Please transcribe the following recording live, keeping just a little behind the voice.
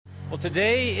Well,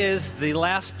 today is the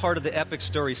last part of the Epic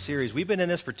Story series. We've been in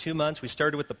this for 2 months. We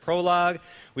started with the prologue.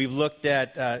 We've looked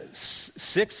at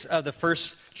 6 of the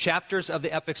first chapters of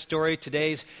the Epic Story.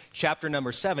 Today's chapter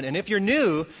number 7. And if you're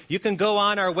new, you can go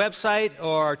on our website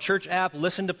or our church app,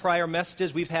 listen to prior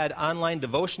messages. We've had online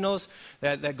devotionals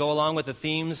that go along with the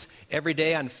themes every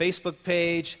day on Facebook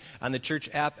page, on the church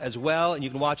app as well. And you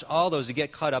can watch all those to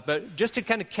get caught up. But just to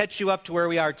kind of catch you up to where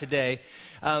we are today,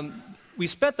 we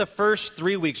spent the first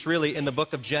 3 weeks really in the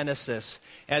book of Genesis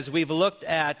as we've looked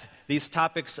at these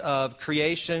topics of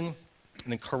creation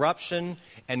and corruption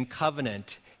and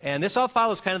covenant. And this all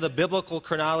follows kind of the biblical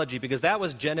chronology because that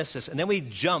was Genesis. And then we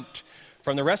jumped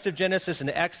from the rest of Genesis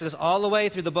into Exodus all the way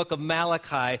through the book of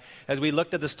Malachi as we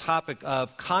looked at this topic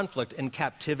of conflict and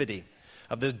captivity,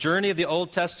 of the journey of the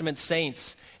Old Testament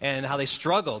saints and how they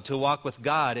struggled to walk with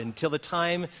God until the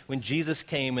time when Jesus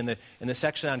came in the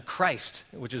section on Christ,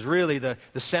 which is really the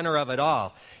center of it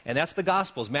all. And that's the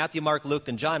Gospels, Matthew, Mark, Luke,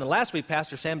 and John. And last week,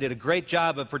 Pastor Sam did a great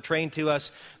job of portraying to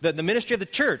us the ministry of the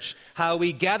church, how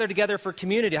we gather together for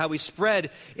community, how we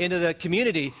spread into the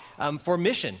community for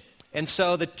mission. And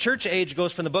so the church age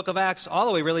goes from the book of Acts all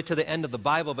the way really to the end of the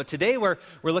Bible. But today we're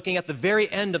looking at the very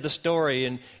end of the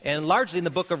story and largely in the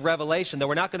book of Revelation, though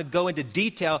we're not going to go into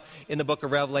detail in the book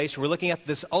of Revelation. We're looking at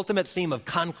this ultimate theme of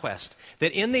conquest,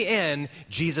 that in the end,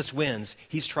 Jesus wins.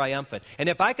 He's triumphant. And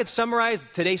if I could summarize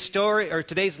today's story or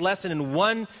today's lesson in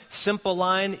one simple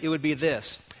line, it would be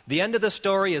this. The end of the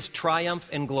story is triumph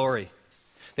and glory.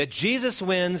 That Jesus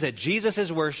wins, that Jesus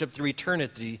is worshiped through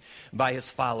eternity by his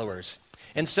followers.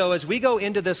 And so as we go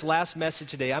into this last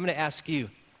message today, I'm going to ask you,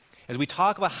 as we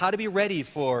talk about how to be ready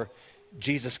for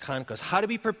Jesus' conquest, how to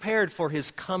be prepared for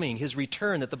his coming, his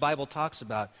return that the Bible talks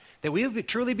about, that we would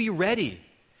truly be ready.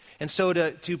 And so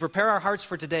to prepare our hearts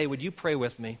for today, would you pray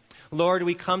with me? Lord,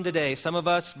 we come today, some of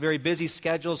us, very busy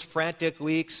schedules, frantic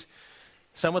weeks,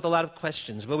 some with a lot of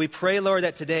questions. But we pray, Lord,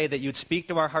 that today that you'd speak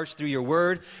to our hearts through your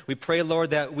word. We pray,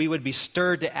 Lord, that we would be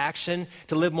stirred to action,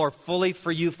 to live more fully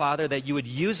for you, Father, that you would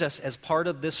use us as part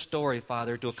of this story,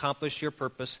 Father, to accomplish your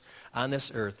purpose on this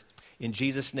earth. In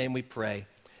Jesus' name we pray.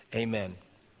 Amen.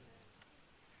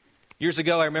 Years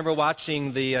ago, I remember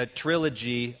watching the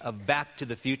trilogy of Back to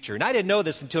the Future. And I didn't know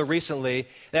this until recently,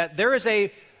 that there is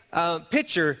a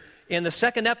picture in the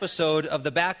second episode of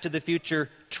the Back to the Future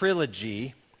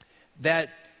trilogy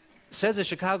that says the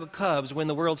Chicago Cubs win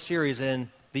the World Series in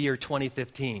the year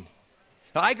 2015.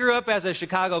 Now, I grew up as a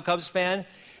Chicago Cubs fan,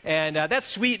 and that's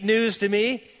sweet news to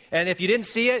me. And if you didn't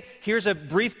see it, here's a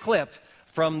brief clip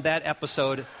from that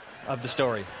episode of the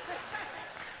story.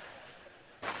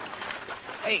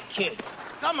 Hey, kid,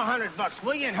 come $100,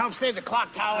 will you, and help save the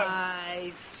clock tower?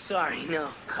 Sorry, no.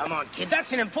 Come on, kid,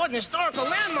 that's an important historical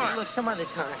landmark. Look, some other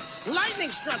time.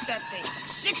 Lightning struck that thing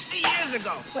 60 years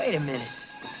ago. Wait a minute.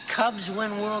 Cubs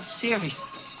win World Series.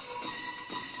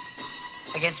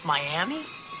 Against Miami?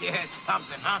 Yeah, it's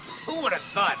something, huh? Who would have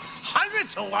thought? 100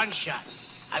 to 1 shot.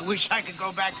 I wish I could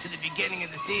go back to the beginning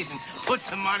of the season, put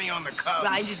some money on the Cubs.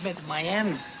 I just meant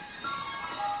Miami.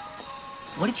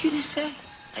 What did you just say?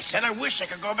 I said I wish I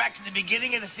could go back to the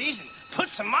beginning of the season, put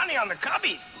some money on the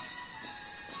Cubbies.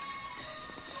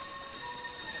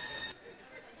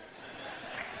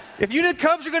 If you knew the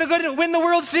Cubs were going to go to win the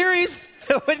World Series,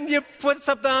 wouldn't you put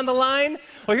something on the line?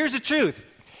 Well, here's the truth.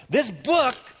 This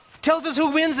book tells us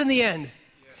who wins in the end.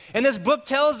 And this book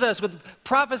tells us with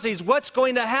prophecies what's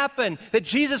going to happen, that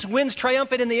Jesus wins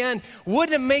triumphant in the end.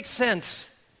 Wouldn't it make sense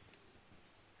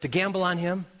to gamble on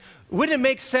him? Wouldn't it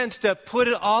make sense to put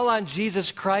it all on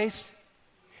Jesus Christ?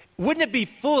 Wouldn't it be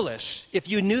foolish if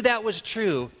you knew that was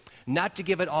true not to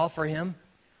give it all for him?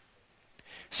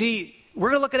 See,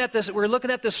 we're looking at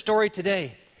this story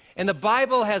today. And the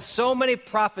Bible has so many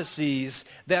prophecies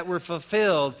that were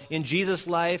fulfilled in Jesus'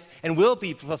 life and will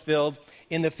be fulfilled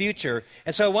in the future.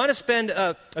 And so I want to spend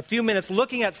a few minutes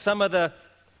looking at some of the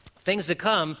things to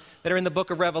come that are in the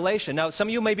book of Revelation. Now, some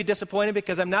of you may be disappointed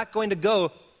because I'm not going to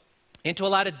go into a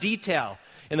lot of detail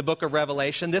in the book of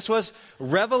Revelation. This was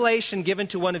revelation given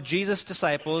to one of Jesus'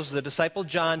 disciples, the disciple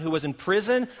John, who was in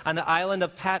prison on the island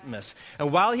of Patmos.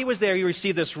 And while he was there, he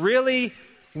received this really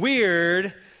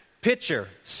weird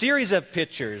series of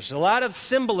pictures, a lot of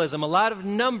symbolism, a lot of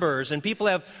numbers, and people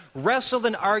have wrestled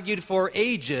and argued for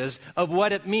ages of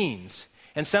what it means.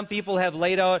 And some people have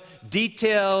laid out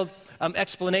detailed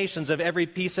explanations of every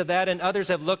piece of that, and others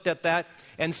have looked at that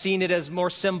and seen it as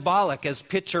more symbolic, as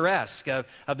picturesque, of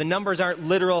the numbers aren't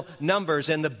literal numbers,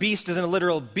 and the beast isn't a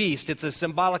literal beast. It's a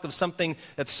symbolic of something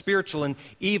that's spiritual and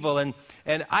evil. And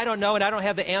I don't know, and I don't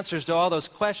have the answers to all those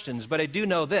questions, but I do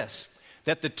know this,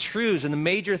 that the truths and the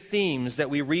major themes that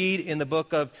we read in the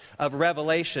book of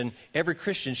Revelation, every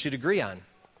Christian should agree on.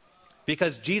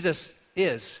 Because Jesus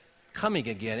is coming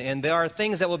again, and there are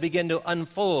things that will begin to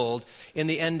unfold in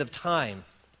the end of time.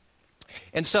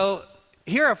 And so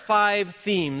here are 5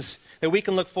 themes that we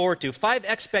can look forward to, 5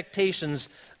 expectations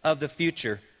of the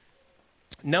future.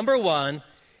 Number 1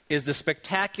 is the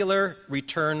spectacular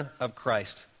return of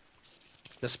Christ.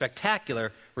 The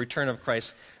spectacular return of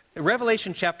Christ.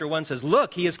 Revelation chapter 1 says,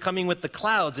 "Look, he is coming with the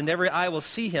clouds, and every eye will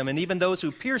see him, and even those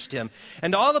who pierced him.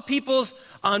 And all the peoples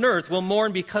on earth will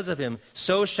mourn because of him.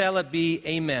 So shall it be.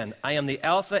 Amen. I am the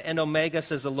Alpha and Omega,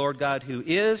 says the Lord God, who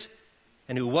is,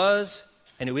 and who was,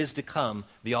 and who is to come,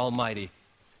 the Almighty."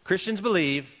 Christians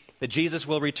believe that Jesus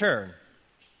will return.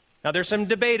 Now, there's some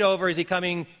debate over, is he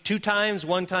coming 2 times,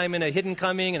 1 time in a hidden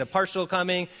coming and a partial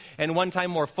coming, and 1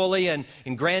 time more fully and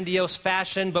in grandiose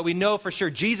fashion. But we know for sure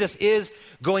Jesus is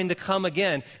going to come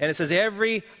again. And it says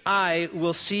every eye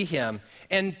will see him.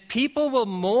 And people will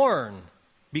mourn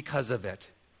because of it.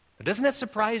 But doesn't that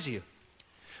surprise you?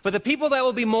 But the people that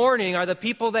will be mourning are the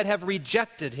people that have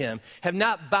rejected him, have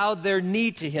not bowed their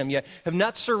knee to him yet, have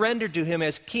not surrendered to him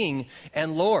as King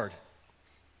and Lord.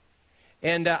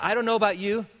 And I don't know about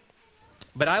you,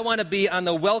 but I want to be on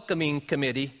the welcoming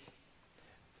committee,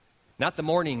 not the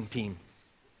mourning team.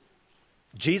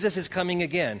 Jesus is coming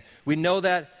again. We know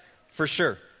that for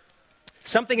sure.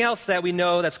 Something else that we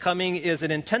know that's coming is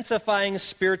an intensifying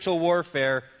spiritual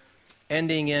warfare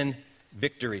ending in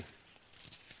victory.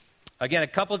 Again,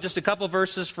 just a couple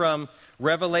verses from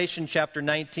Revelation chapter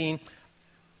 19.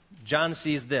 John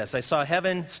sees this. "I saw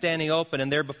heaven standing open,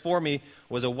 and there before me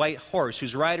was a white horse,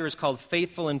 whose rider is called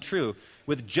Faithful and True.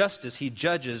 With justice he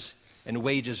judges and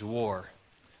wages war."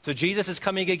 So Jesus is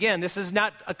coming again. This is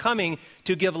not a coming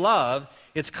to give love.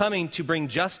 It's coming to bring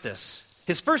justice.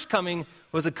 His first coming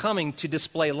was a coming to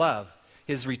display love.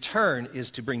 His return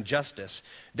is to bring justice.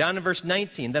 Down in verse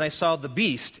 19, "Then I saw the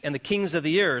beast and the kings of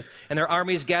the earth and their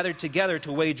armies gathered together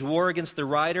to wage war against the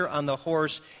rider on the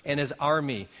horse and his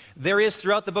army." There is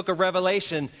throughout the book of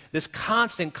Revelation this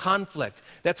constant conflict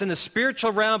that's in the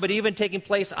spiritual realm, but even taking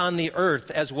place on the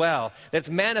earth as well. That's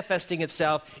manifesting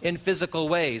itself in physical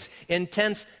ways.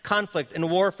 Intense conflict and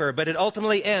warfare, but it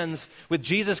ultimately ends with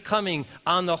Jesus coming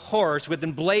on the horse with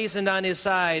emblazoned on his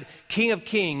side, King of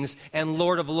Kings and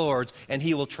Lord of Lords, and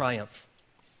he will triumph.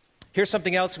 Here's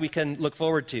something else we can look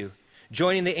forward to: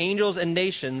 joining the angels and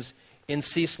nations in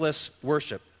ceaseless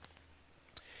worship.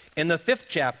 In the 5th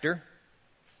chapter,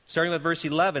 starting with verse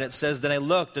 11, it says, "Then I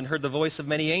looked and heard the voice of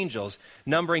many angels,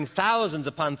 numbering thousands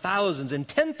upon thousands and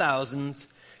 10,000s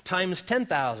times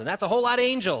 10,000. That's a whole lot of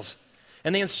angels.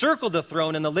 And they encircled the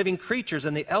throne and the living creatures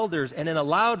and the elders, and in a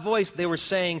loud voice they were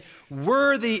saying,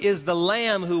 'Worthy is the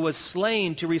Lamb who was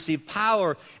slain to receive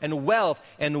power and wealth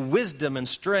and wisdom and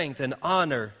strength and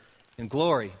honor and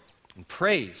glory and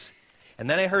praise.' And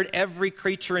then I heard every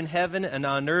creature in heaven and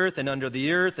on earth and under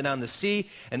the earth and on the sea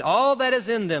and all that is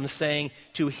in them saying,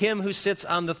 'To him who sits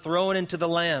on the throne and to the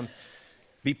Lamb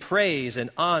be praise and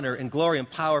honor and glory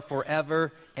and power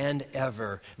forever and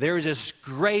ever.'" There is this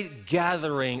great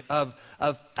gathering of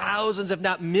thousands, if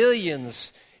not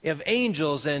millions, of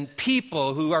angels and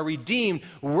people who are redeemed,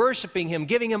 worshiping him,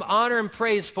 giving him honor and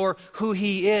praise for who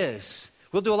he is.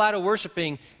 We'll do a lot of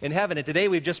worshiping in heaven, and today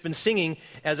we've just been singing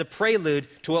as a prelude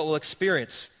to what we'll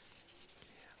experience.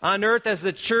 On earth, as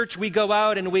the church, we go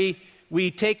out and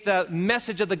we take the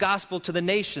message of the gospel to the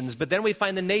nations, but then we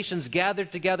find the nations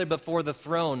gathered together before the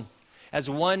throne as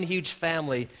one huge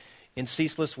family in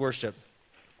ceaseless worship.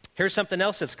 Here's something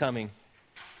else that's coming.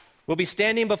 We'll be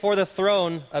standing before the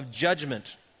throne of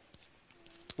judgment.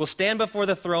 We'll stand before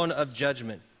the throne of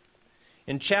judgment.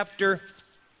 In chapter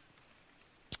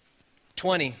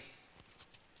 20,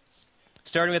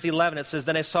 starting with 11, it says,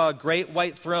 "Then I saw a great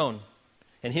white throne,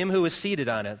 and him who was seated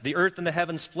on it. The earth and the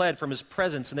heavens fled from his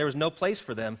presence, and there was no place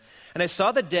for them. And I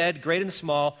saw the dead, great and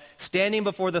small, standing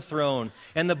before the throne,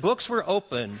 and the books were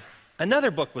open.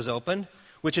 Another book was opened,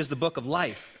 which is the book of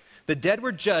life. The dead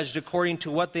were judged according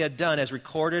to what they had done, as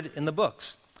recorded in the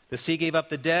books. The sea gave up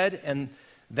the dead and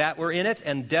that were in it,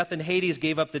 and death and Hades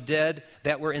gave up the dead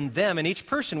that were in them, and each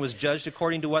person was judged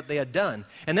according to what they had done.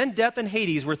 And then death and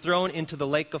Hades were thrown into the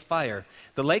lake of fire.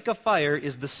 The lake of fire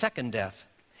is the second death.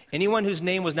 Anyone whose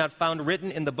name was not found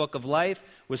written in the book of life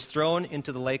was thrown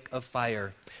into the lake of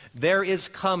fire." There is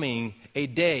coming a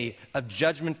day of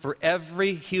judgment for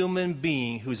every human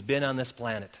being who's been on this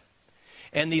planet.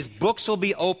 And these books will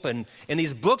be opened, and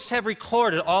these books have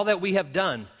recorded all that we have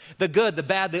done, the good, the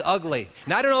bad, the ugly.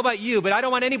 Now, I don't know about you, but I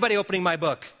don't want anybody opening my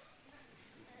book.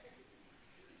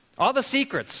 All the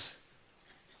secrets,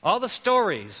 all the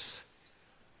stories,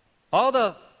 all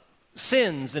the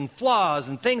sins and flaws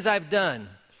and things I've done,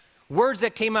 words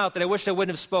that came out that I wish I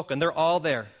wouldn't have spoken, they're all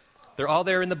there. They're all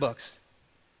there in the books.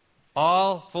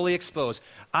 All fully exposed.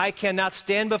 I cannot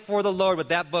stand before the Lord with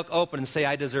that book open and say,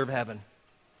 I deserve heaven.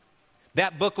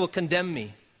 That book will condemn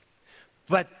me.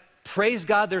 But praise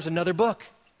God, there's another book.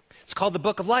 It's called the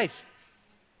Book of Life.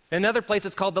 In another place,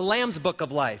 it's called the Lamb's Book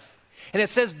of Life. And it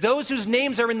says those whose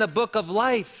names are in the Book of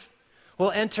Life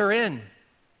will enter in,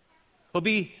 will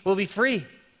be free.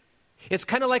 It's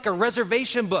kind of like a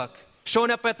reservation book.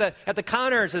 Showing up at the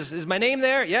counter, says, is my name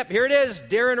there? Yep, here it is.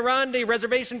 Darren Rondi,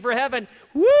 reservation for heaven.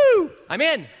 Woo! I'm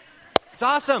in. It's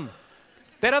awesome.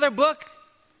 That other book,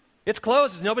 it's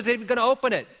closed. Nobody's even going to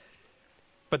open it.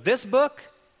 But this book,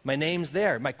 my name's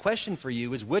there. My question for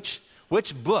you is which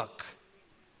book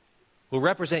will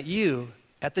represent you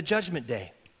at the judgment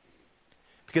day?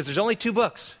 Because there's only two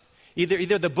books.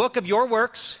 Either the book of your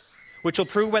works, which will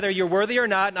prove whether you're worthy or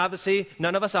not, and obviously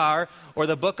none of us are, or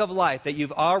the book of life that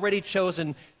you've already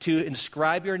chosen to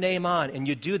inscribe your name on. And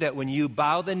you do that when you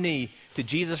bow the knee to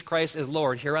Jesus Christ as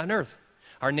Lord here on earth.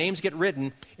 Our names get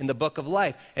written in the book of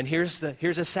life. And here's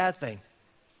a sad thing,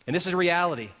 and this is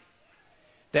reality,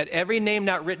 that every name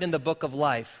not written in the book of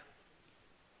life,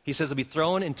 he says, will be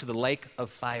thrown into the lake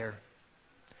of fire.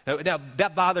 Now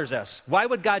that bothers us. Why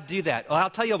would God do that? Well, I'll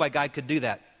tell you why God could do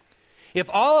that. If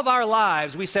all of our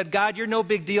lives we said, God, you're no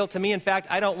big deal to me. In fact,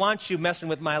 I don't want you messing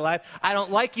with my life. I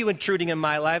don't like you intruding in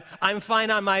my life. I'm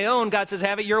fine on my own. God says,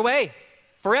 have it your way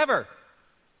forever.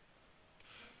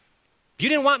 If you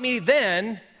didn't want me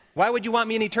then, why would you want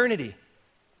me in eternity?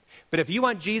 But if you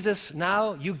want Jesus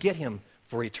now, you get him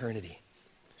for eternity.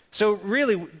 So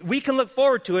really, we can look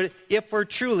forward to it if we're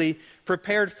truly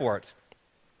prepared for it.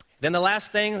 Then the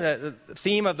last thing, the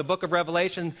theme of the book of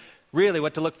Revelation, really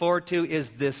what to look forward to is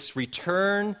this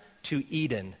return to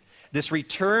Eden, this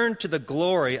return to the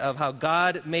glory of how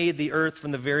God made the earth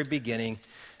from the very beginning.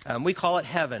 We call it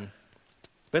heaven.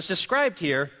 But it's described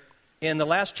here in the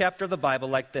last chapter of the Bible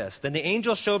like this. Then the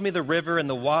angel showed me the river and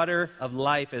the water of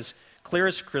life as clear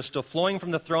as crystal, flowing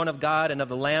from the throne of God and of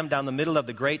the Lamb down the middle of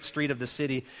the great street of the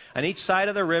city. On each side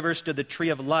of the river stood the tree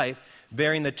of life,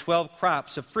 bearing the 12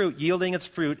 crops of fruit, yielding its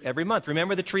fruit every month.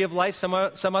 Remember the tree of life some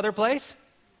other place?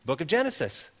 Book of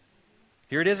Genesis.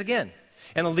 Here it is again.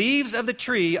 And the leaves of the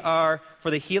tree are for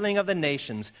the healing of the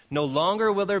nations. No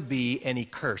longer will there be any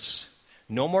curse.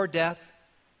 No more death.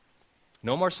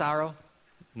 No more sorrow.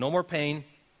 No more pain.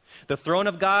 The throne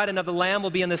of God and of the Lamb will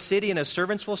be in the city, and his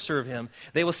servants will serve him.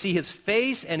 They will see his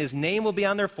face, and his name will be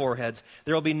on their foreheads.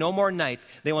 There will be no more night.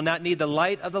 They will not need the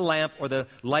light of the lamp or the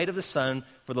light of the sun,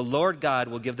 for the Lord God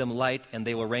will give them light, and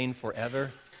they will reign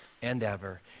forever and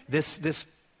ever. This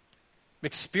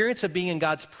experience of being in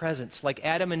God's presence, like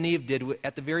Adam and Eve did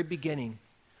at the very beginning,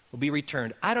 will be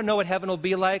returned. I don't know what heaven will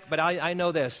be like, but I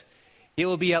know this. It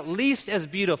will be at least as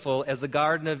beautiful as the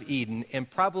Garden of Eden, and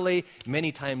probably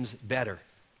many times better.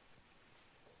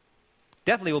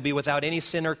 Definitely will be without any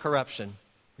sin or corruption,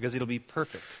 because it'll be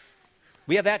perfect.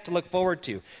 We have that to look forward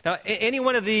to. Now, any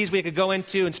one of these we could go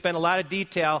into and spend a lot of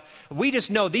detail. We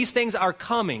just know these things are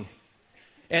coming.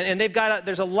 And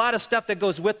there's a lot of stuff that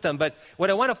goes with them. But what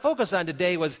I want to focus on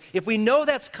today was, if we know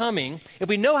that's coming, if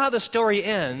we know how the story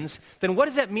ends, then what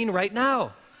does that mean right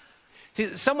now?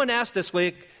 See, someone asked this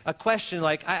week a question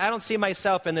like, I don't see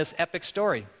myself in this epic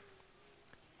story.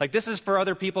 Like, this is for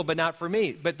other people, but not for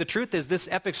me. But the truth is, this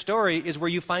epic story is where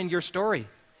you find your story.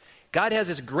 God has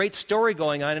this great story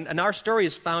going on, and our story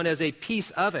is found as a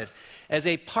piece of it, as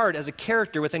a part, as a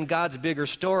character within God's bigger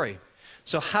story.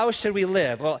 So how should we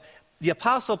live? Well, the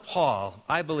Apostle Paul,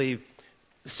 I believe,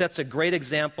 sets a great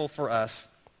example for us.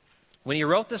 When he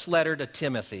wrote this letter to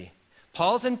Timothy,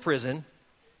 Paul's in prison.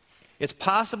 It's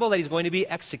possible that he's going to be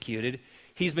executed.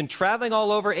 He's been traveling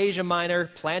all over Asia Minor,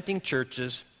 planting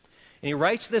churches. And he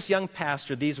writes to this young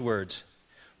pastor these words,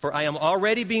 "For I am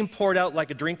already being poured out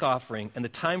like a drink offering, and the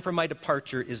time for my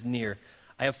departure is near.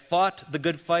 I have fought the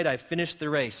good fight, I have finished the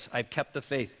race, I have kept the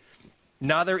faith.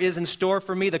 Now there is in store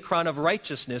for me the crown of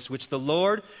righteousness, which the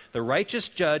Lord, the righteous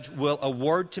judge, will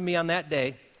award to me on that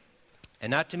day,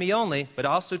 and not to me only, but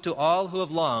also to all who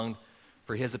have longed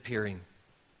for his appearing."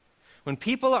 When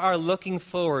people are looking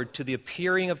forward to the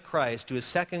appearing of Christ, to his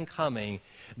second coming,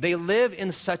 they live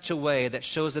in such a way that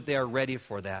shows that they are ready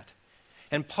for that.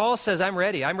 And Paul says, I'm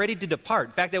ready. I'm ready to depart.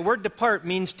 In fact, that word depart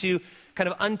means to kind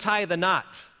of untie the knot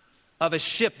of a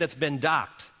ship that's been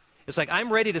docked. It's like,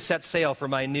 I'm ready to set sail for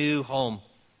my new home.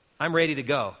 I'm ready to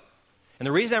go. And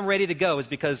the reason I'm ready to go is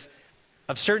because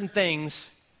of certain things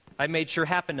I made sure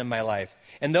happened in my life.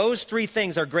 And those three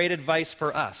things are great advice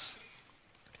for us.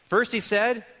 First, he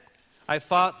said, I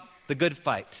fought the good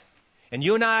fight. And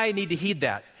you and I need to heed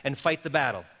that and fight the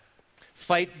battle.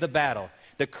 Fight the battle.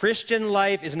 The Christian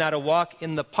life is not a walk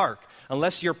in the park,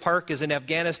 unless your park is in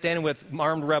Afghanistan with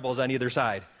armed rebels on either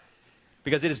side,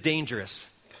 because it is dangerous.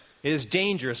 It is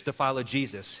dangerous to follow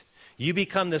Jesus. You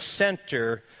become the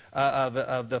center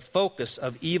of the focus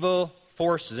of evil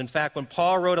forces. In fact, when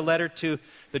Paul wrote a letter to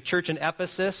the church in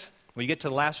Ephesus, when you get to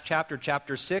the last chapter,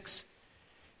 chapter 6,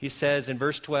 he says in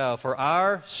verse 12, "For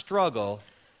our struggle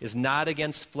is not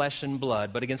against flesh and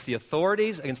blood, but against the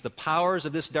authorities, against the powers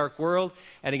of this dark world,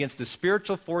 and against the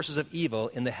spiritual forces of evil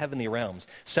in the heavenly realms."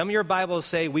 Some of your Bibles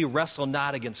say we wrestle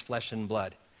not against flesh and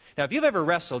blood. Now, if you've ever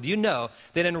wrestled, you know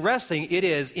that in wrestling it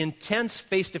is intense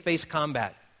face-to-face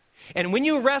combat. And when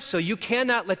you wrestle, you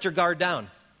cannot let your guard down.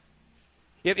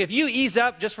 If you ease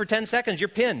up just for 10 seconds, you're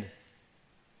pinned.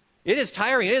 It is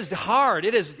tiring. It is hard.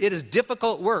 It is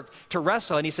difficult work to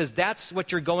wrestle. And he says that's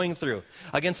what you're going through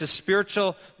against the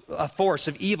spiritual force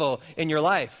of evil in your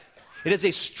life. It is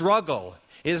a struggle.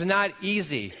 It is not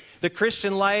easy. The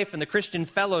Christian life and the Christian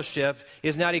fellowship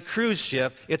is not a cruise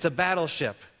ship. It's a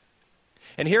battleship.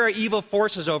 And here are evil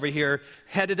forces over here,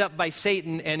 headed up by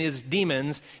Satan and his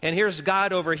demons. And here's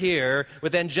God over here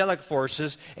with angelic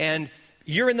forces. And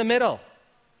you're in the middle.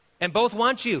 And both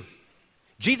want you.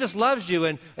 Jesus loves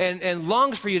you and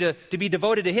longs for you to be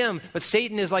devoted to him. But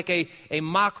Satan is like a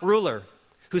mock ruler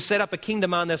who set up a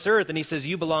kingdom on this earth. And he says,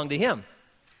 you belong to him.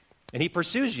 And he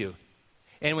pursues you.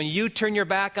 And when you turn your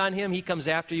back on him, he comes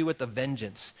after you with a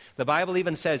vengeance. The Bible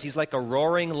even says he's like a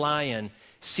roaring lion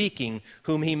seeking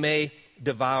whom he may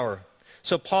devour.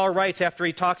 So Paul writes, after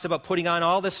he talks about putting on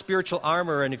all the spiritual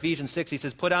armor in Ephesians 6, he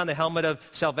says, put on the helmet of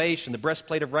salvation, the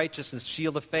breastplate of righteousness,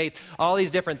 shield of faith, all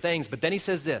these different things. But then he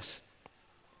says this,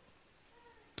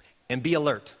 and be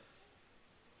alert.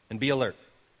 And be alert.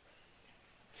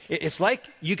 It's like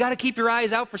you got to keep your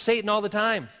eyes out for Satan all the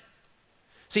time.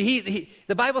 See,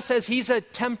 the Bible says he's a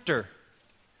tempter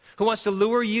who wants to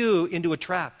lure you into a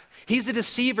trap. He's a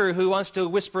deceiver who wants to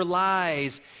whisper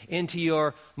lies into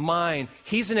your mind.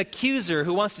 He's an accuser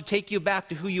who wants to take you back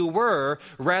to who you were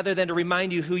rather than to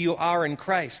remind you who you are in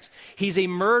Christ. He's a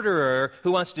murderer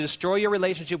who wants to destroy your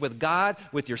relationship with God,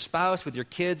 with your spouse, with your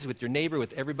kids, with your neighbor,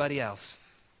 with everybody else.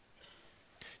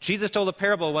 Jesus told a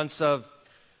parable once of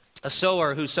a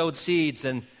sower who sowed seeds,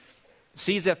 and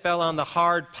seeds that fell on the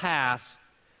hard path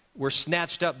were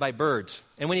snatched up by birds.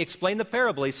 And when he explained the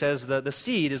parable, he says the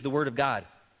seed is the word of God.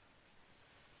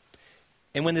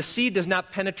 And when the seed does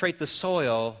not penetrate the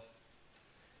soil,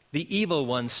 the evil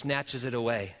one snatches it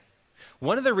away.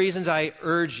 One of the reasons I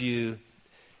urge you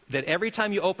that every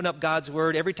time you open up God's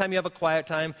word, every time you have a quiet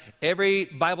time, every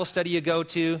Bible study you go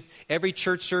to, every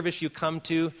church service you come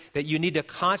to, that you need to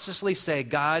consciously say,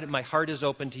 God, my heart is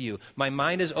open to you. My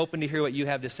mind is open to hear what you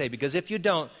have to say. Because if you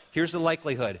don't, here's the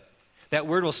likelihood. That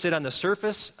word will sit on the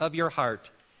surface of your heart,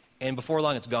 and before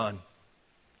long it's gone.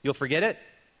 You'll forget it.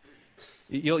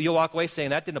 You'll walk away saying,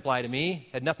 that didn't apply to me,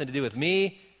 had nothing to do with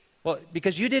me. Well,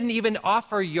 because you didn't even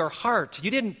offer your heart.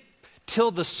 You didn't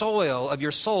till the soil of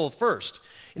your soul first.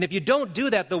 And if you don't do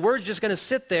that, the word's just going to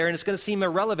sit there and it's going to seem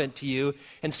irrelevant to you.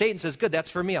 And Satan says, good, that's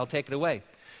for me, I'll take it away.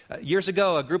 Years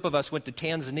ago, a group of us went to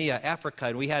Tanzania, Africa,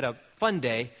 and we had a fun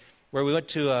day where we went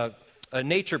to a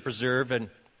nature preserve. And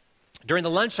during the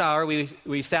lunch hour,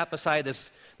 we sat beside this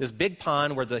big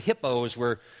pond where the hippos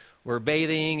were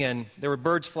bathing, and there were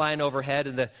birds flying overhead.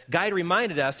 And the guide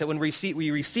reminded us that when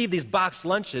we receive these boxed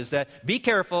lunches, that be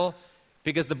careful,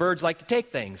 because the birds like to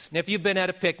take things. And if you've been at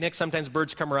a picnic, sometimes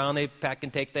birds come around, they pack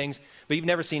and take things, but you've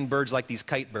never seen birds like these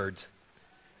kite birds.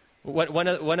 One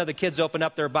of the kids opened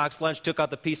up their boxed lunch, took out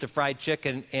the piece of fried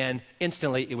chicken, and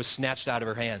instantly it was snatched out of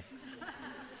her hand.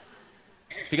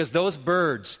 Because those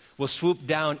birds will swoop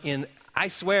down in, I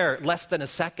swear, less than a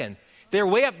second. They're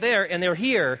way up there, and they're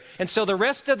here. And so the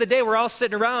rest of the day, we're all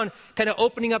sitting around kind of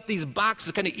opening up these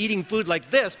boxes, kind of eating food like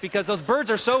this, because those birds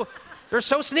they're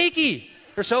so sneaky.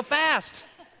 They're so fast.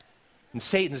 And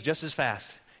Satan's just as fast.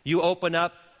 You open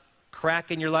up, crack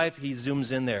in your life, he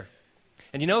zooms in there.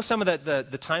 And you know some of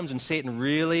the times when Satan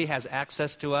really has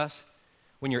access to us?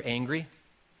 When you're angry,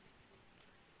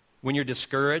 when you're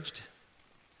discouraged,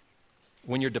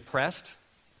 when you're depressed.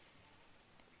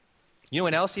 You know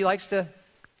when else he likes to?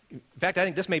 In fact, I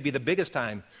think this may be the biggest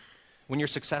time, when you're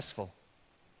successful.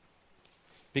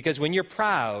 Because when you're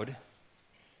proud,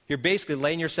 you're basically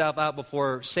laying yourself out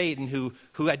before Satan, who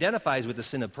identifies with the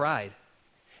sin of pride.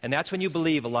 And that's when you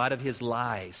believe a lot of his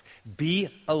lies. Be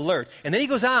alert. And then he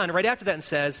goes on right after that and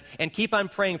says, and keep on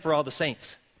praying for all the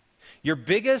saints. Your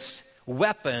biggest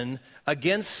weapon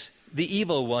against the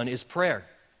evil one is prayer.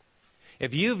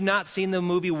 If you've not seen the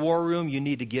movie War Room, you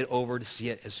need to get over to see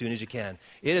it as soon as you can.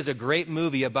 It is a great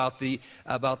movie about the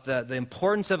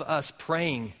importance of us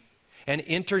praying and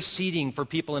interceding for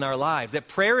people in our lives. That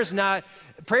prayer is not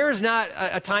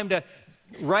a time to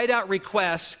write out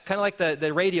requests, kind of like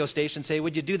the radio station, say,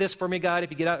 would you do this for me, God, if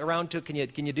you get out around to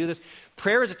it, can you do this?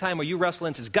 Prayer is a time where you wrestle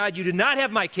and says, God, you do not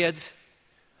have my kids.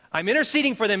 I'm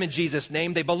interceding for them in Jesus'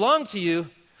 name. They belong to you.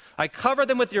 I cover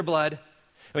them with your blood.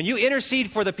 When you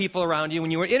intercede for the people around you, when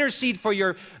you intercede for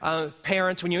your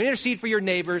parents, when you intercede for your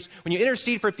neighbors, when you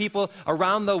intercede for people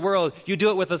around the world, you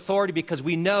do it with authority because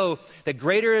we know that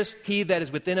greater is he that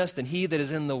is within us than he that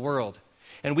is in the world.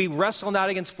 And we wrestle not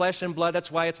against flesh and blood.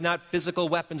 That's why it's not physical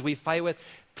weapons we fight with.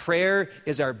 Prayer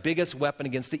is our biggest weapon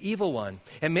against the evil one.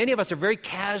 And many of us are very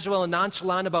casual and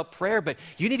nonchalant about prayer, but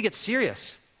you need to get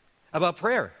serious about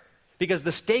prayer because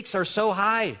the stakes are so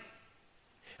high.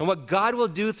 And what God will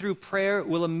do through prayer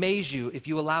will amaze you if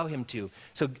you allow him to.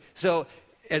 So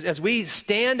as we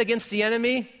stand against the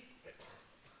enemy,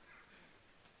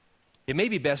 it may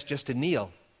be best just to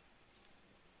kneel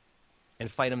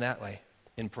and fight him that way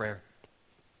in prayer.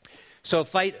 So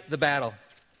fight the battle.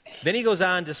 Then he goes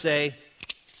on to say,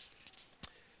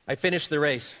 I finished the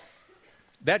race.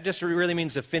 That just really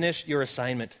means to finish your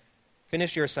assignment.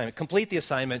 Finish your assignment. Complete the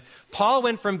assignment. Paul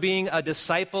went from being a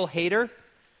disciple hater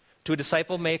to a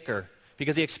disciple maker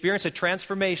because he experienced a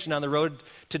transformation on the road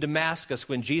to Damascus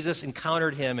when Jesus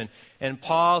encountered him. And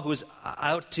Paul, who was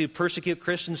out to persecute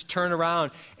Christians, turned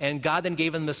around, and God then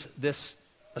gave him this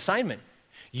assignment.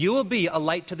 You will be a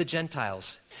light to the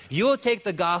Gentiles. You will take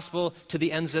the gospel to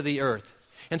the ends of the earth.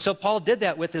 And so Paul did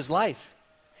that with his life.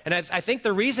 And I think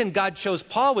the reason God chose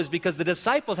Paul was because the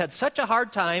disciples had such a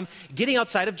hard time getting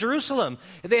outside of Jerusalem.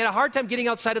 They had a hard time getting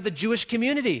outside of the Jewish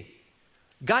community.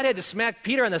 God had to smack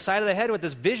Peter on the side of the head with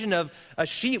this vision of a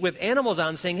sheet with animals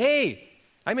on saying, hey,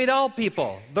 I made all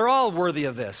people. They're all worthy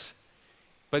of this.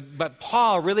 But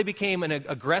Paul really became an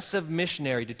aggressive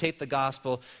missionary to take the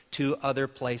gospel to other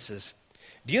places.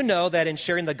 Do you know that in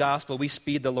sharing the gospel, we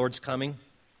speed the Lord's coming?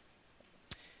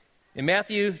 In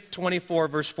Matthew 24,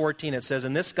 verse 14, it says,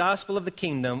 and this gospel of the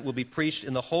kingdom will be preached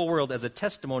in the whole world as a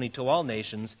testimony to all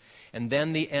nations, and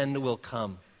then the end will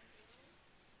come.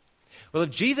 Well, if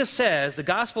Jesus says the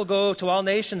gospel will go to all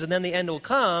nations and then the end will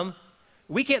come,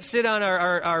 we can't sit on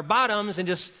our bottoms and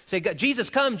just say, Jesus,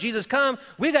 come, Jesus, come.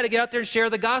 We've got to get out there and share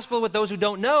the gospel with those who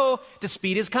don't know to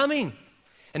speed his coming.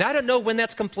 And I don't know when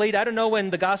that's complete. I don't know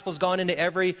when the gospel's gone into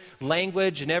every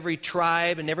language and every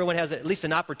tribe and everyone has at least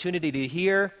an opportunity to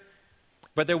hear.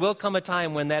 But there will come a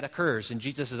time when that occurs and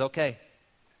Jesus says, okay,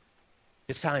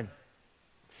 it's time.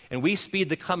 And we speed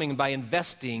the coming by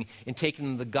investing in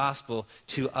taking the gospel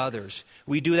to others.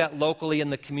 We do that locally in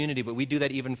the community, but we do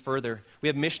that even further. We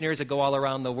have missionaries that go all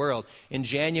around the world. In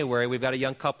January, we've got a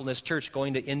young couple in this church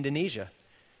going to Indonesia.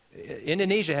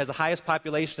 Indonesia has the highest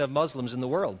population of Muslims in the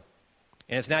world.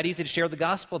 And it's not easy to share the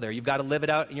gospel there. You've got to live it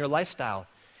out in your lifestyle.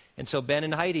 And so Ben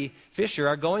and Heidi Fisher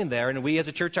are going there, and we as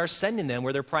a church are sending them.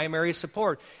 We're their primary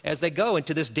support as they go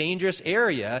into this dangerous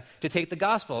area to take the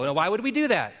gospel. And why would we do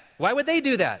that? Why would they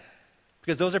do that?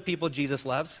 Because those are people Jesus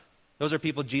loves. Those are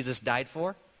people Jesus died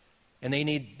for. And they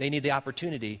need the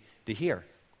opportunity to hear.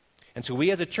 And so we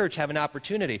as a church have an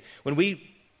opportunity. When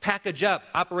we package up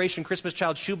Operation Christmas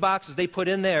Child shoeboxes, they put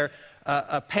in there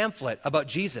a pamphlet about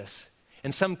Jesus.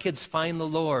 And some kids find the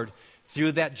Lord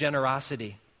through that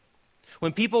generosity.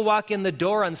 When people walk in the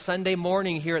door on Sunday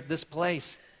morning here at this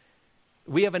place,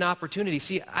 we have an opportunity.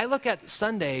 See, I look at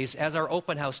Sundays as our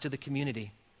open house to the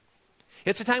community.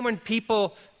 It's a time when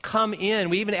people come in.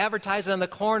 We even advertise it on the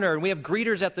corner, and we have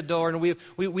greeters at the door, and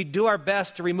we do our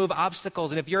best to remove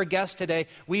obstacles. And if you're a guest today,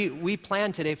 we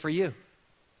plan today for you.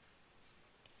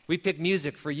 We pick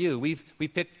music for you. We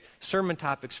pick sermon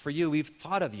topics for you. We've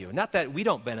thought of you. Not that we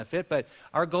don't benefit, but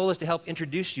our goal is to help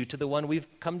introduce you to the one we've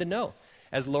come to know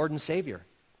as Lord and Savior.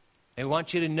 And we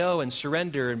want you to know and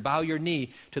surrender and bow your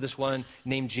knee to this one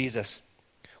named Jesus.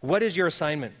 What is your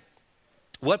assignment?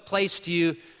 What place do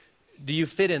you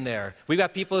fit in there? We've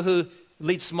got people who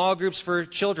lead small groups for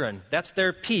children. That's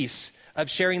their piece of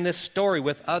sharing this story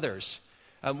with others.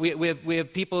 We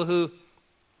have people who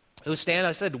stand,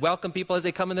 I said, welcome people as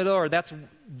they come in the door. That's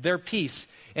their piece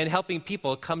in helping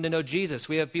people come to know Jesus.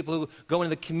 We have people who go into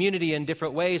the community in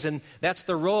different ways, and that's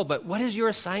their role. But what is your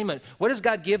assignment? What has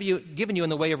God given you in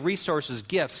the way of resources,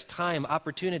 gifts, time,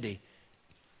 opportunity?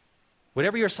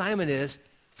 Whatever your assignment is,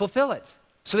 fulfill it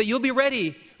so that you'll be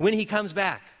ready when he comes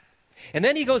back. And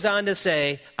then he goes on to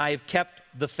say, I've kept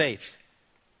the faith,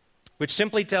 which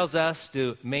simply tells us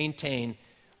to maintain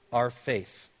our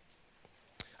faith.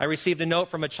 I received a note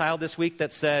from a child this week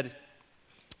that said,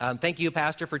 Thank you,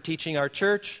 Pastor, for teaching our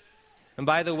church. And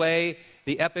by the way,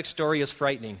 the epic story is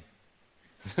frightening.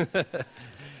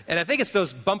 And I think it's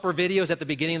those bumper videos at the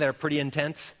beginning that are pretty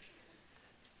intense.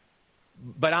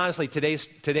 But honestly, today's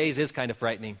is kind of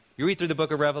frightening. You read through the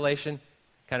book of Revelation,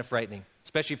 kind of frightening,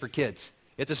 especially for kids.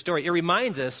 It's a story. It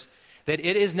reminds us that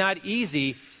it is not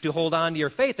easy to hold on to your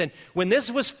faith. And when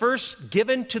this was first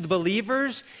given to the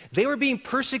believers, they were being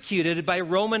persecuted by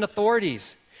Roman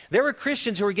authorities. There were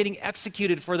Christians who were getting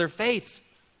executed for their faith.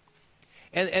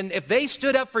 And if they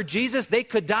stood up for Jesus, they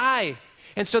could die.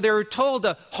 And so they were told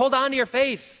to hold on to your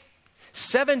faith.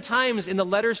 7 times in the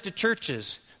letters to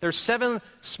churches, there's 7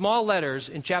 small letters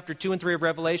in chapter 2 and 3 of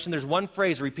Revelation. There's one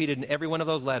phrase repeated in every one of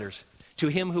those letters. To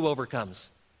him who overcomes.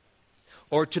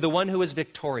 Or to the one who is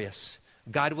victorious.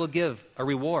 God will give a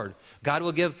reward. God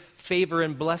will give favor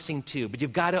and blessing to. But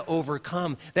you've got to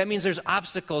overcome. That means there's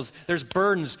obstacles, there's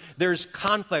burdens, there's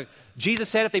conflict. Jesus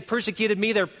said if they persecuted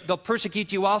me, they'll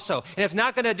persecute you also. And it's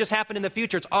not going to just happen in the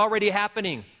future. It's already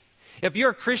happening. If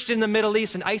you're a Christian in the Middle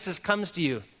East and ISIS comes to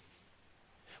you,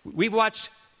 we've watched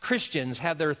Christians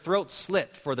have their throats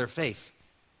slit for their faith.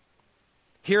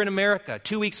 Here in America,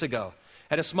 2 weeks ago,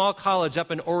 at a small college up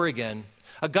in Oregon,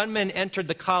 a gunman entered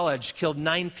the college, killed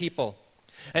 9 people.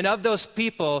 And of those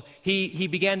people, he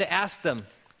began to ask them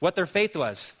what their faith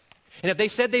was. And if they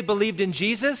said they believed in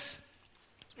Jesus,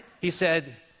 he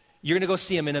said, you're going to go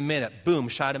see him in a minute. Boom,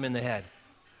 shot him in the head.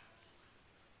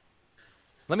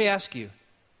 Let me ask you,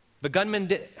 the gunman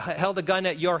held a gun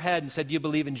at your head and said, do you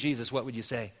believe in Jesus? What would you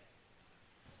say?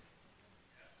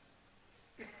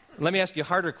 Let me ask you a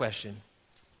harder question.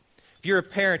 If you're a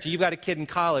parent and you've got a kid in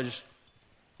college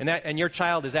and your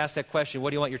child is asked that question,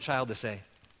 what do you want your child to say?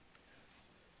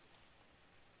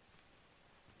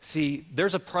 See,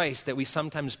 there's a price that we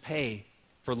sometimes pay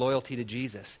for loyalty to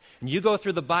Jesus. And you go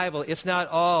through the Bible, it's not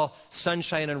all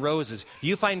sunshine and roses.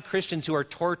 You find Christians who are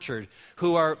tortured,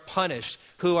 who are punished,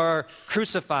 who are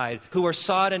crucified, who are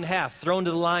sawed in half, thrown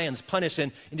to the lions, punished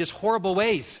in just horrible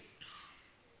ways.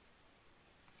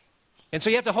 And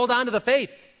so you have to hold on to the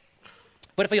faith.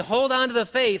 But if we hold on to the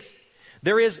faith,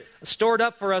 there is stored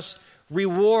up for us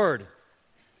reward.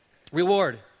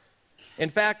 Reward. In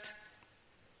fact,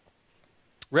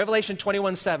 Revelation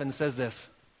 21:7 says this.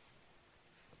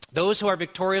 Those who are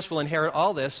victorious will inherit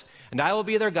all this, and I will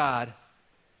be their God,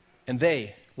 and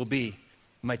they will be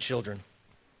my children.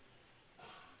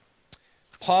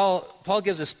 Paul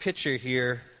gives this picture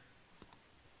here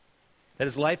that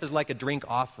his life is like a drink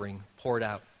offering poured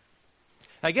out.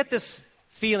 I get this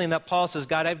feeling that Paul says,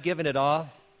 God, I've given it all.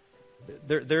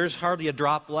 There's hardly a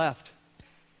drop left.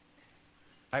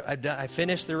 I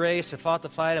finished the race. I fought the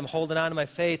fight. I'm holding on to my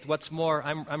faith. What's more,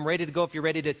 I'm ready to go if you're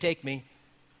ready to take me.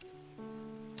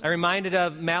 I'm reminded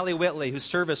of Mally Whitley, whose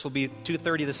service will be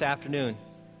 2:30 this afternoon.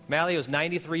 Mally was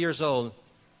 93 years old.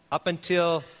 Up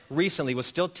until recently, was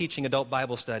still teaching adult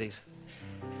Bible studies.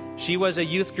 She was a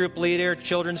youth group leader,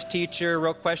 children's teacher,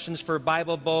 wrote questions for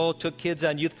Bible Bowl, took kids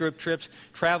on youth group trips,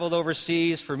 traveled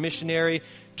overseas for missionary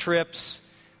trips,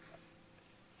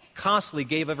 constantly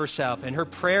gave of herself. And her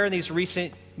prayer in these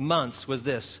recent months was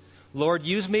this: Lord,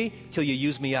 use me till you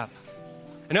use me up.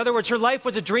 In other words, her life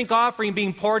was a drink offering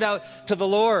being poured out to the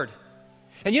Lord.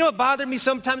 And you know what bothered me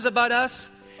sometimes about us?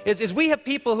 Is we have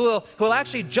people who will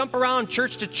actually jump around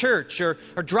church to church or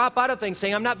drop out of things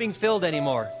saying, I'm not being filled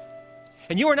anymore.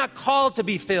 And you are not called to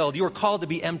be filled. You are called to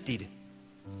be emptied.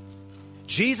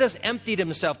 Jesus emptied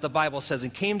himself, the Bible says,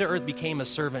 and came to earth, became a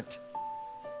servant.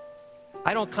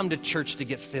 I don't come to church to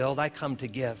get filled. I come to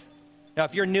give. Now,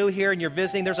 if you're new here and you're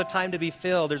visiting, there's a time to be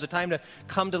filled. There's a time to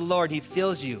come to the Lord. He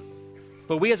fills you.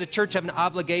 But we as a church have an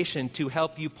obligation to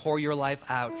help you pour your life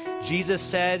out. Jesus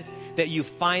said that you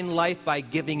find life by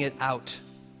giving it out.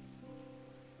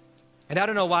 And I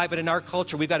don't know why, but in our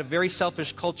culture, we've got a very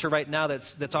selfish culture right now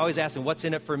that's always asking, what's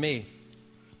in it for me?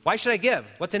 Why should I give?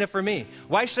 What's in it for me?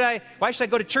 Why should I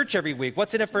go to church every week?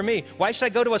 What's in it for me? Why should I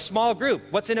go to a small group?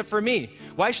 What's in it for me?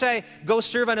 Why should I go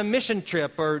serve on a mission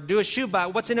trip or do a shoe buy?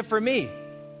 What's in it for me?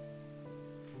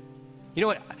 You know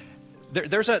what?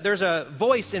 There's a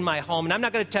voice in my home, and I'm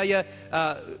not going to tell you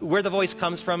where the voice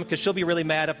comes from because she'll be really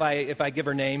mad if I give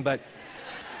her name. But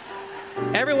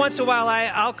every once in a while,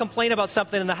 I'll complain about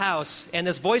something in the house, and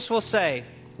this voice will say,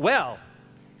 "Well,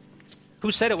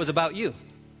 who said it was about you?"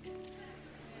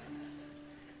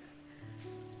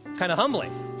 Kind of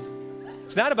humbling.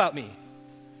 It's not about me,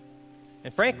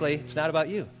 and frankly, it's not about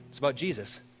you. It's about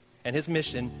Jesus and his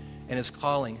mission and his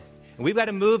calling. And we've got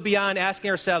to move beyond asking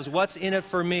ourselves, "What's in it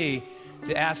for me?"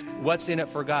 to ask, what's in it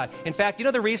for God? In fact, you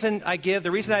know the reason I give,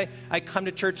 the reason I come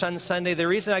to church on Sunday, the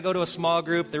reason I go to a small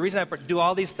group, the reason I do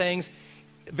all these things,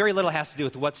 very little has to do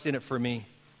with what's in it for me.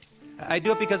 I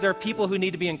do it because there are people who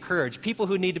need to be encouraged, people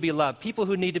who need to be loved, people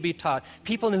who need to be taught,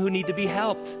 people who need to be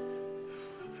helped.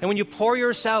 And when you pour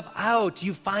yourself out,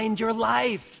 you find your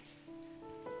life.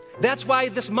 That's why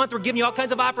this month we're giving you all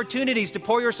kinds of opportunities to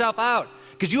pour yourself out,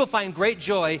 because you will find great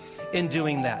joy in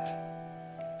doing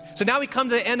that. So now we come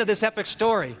to the end of this epic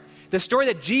story, the story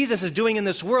that Jesus is doing in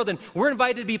this world, and we're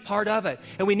invited to be part of it.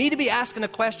 And we need to be asking a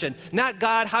question, not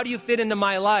God, how do you fit into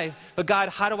my life, but God,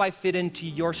 how do I fit into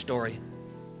your story?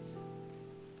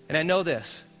 And I know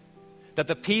this, that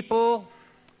the people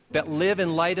that live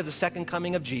in light of the second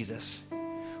coming of Jesus,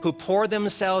 who pour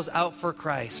themselves out for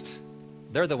Christ,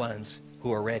 they're the ones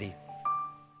who are ready.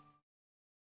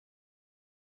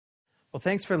 Well,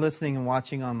 thanks for listening and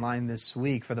watching online this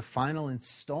week for the final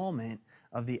installment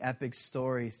of the Epic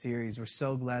Story series. We're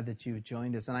so glad that you've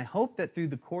joined us. And I hope that through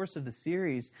the course of the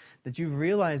series that you've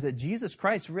realized that Jesus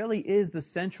Christ really is the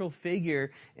central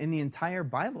figure in the entire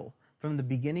Bible. From the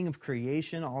beginning of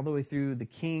creation all the way through the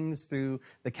kings, through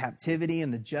the captivity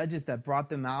and the judges that brought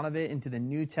them out of it into the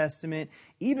New Testament,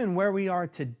 even where we are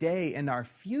today and our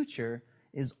future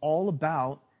is all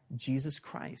about Jesus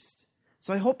Christ.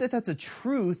 So I hope that that's a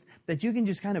truth that you can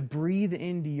just kind of breathe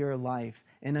into your life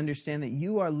and understand that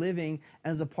you are living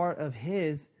as a part of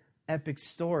His epic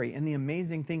story. And the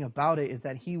amazing thing about it is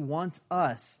that He wants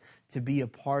us to be a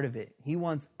part of it. He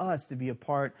wants us to be a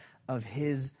part of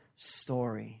His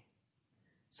story.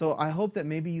 So I hope that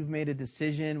maybe you've made a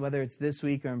decision, whether it's this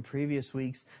week or in previous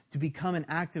weeks, to become an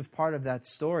active part of that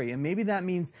story. And maybe that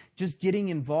means just getting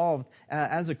involved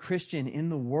as a Christian in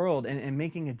the world and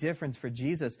making a difference for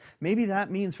Jesus. Maybe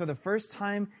that means for the first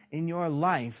time in your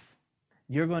life,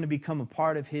 you're going to become a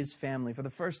part of His family. For the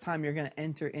first time, you're going to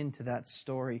enter into that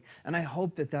story. And I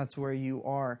hope that that's where you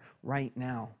are right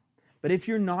now. But if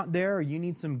you're not there, or you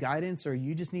need some guidance, or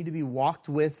you just need to be walked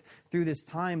with through this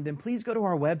time, then please go to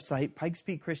our website,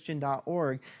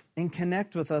 pikespeakchristian.org, and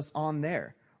connect with us on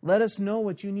there. Let us know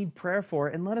what you need prayer for,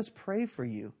 and let us pray for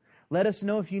you. Let us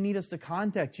know if you need us to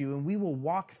contact you, and we will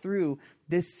walk through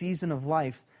this season of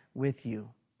life with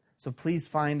you. So please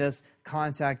find us,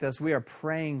 contact us. We are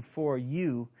praying for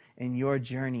you in your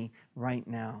journey right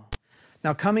now.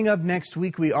 Now, coming up next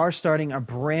week, we are starting a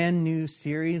brand new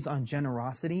series on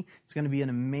generosity. It's going to be an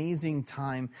amazing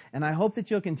time, and I hope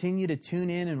that you'll continue to tune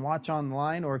in and watch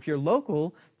online, or if you're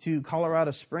local to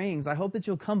Colorado Springs, I hope that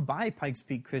you'll come by Pikes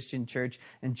Peak Christian Church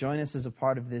and join us as a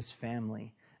part of this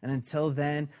family. And until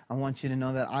then, I want you to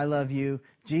know that I love you,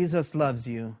 Jesus loves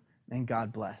you, and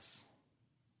God bless.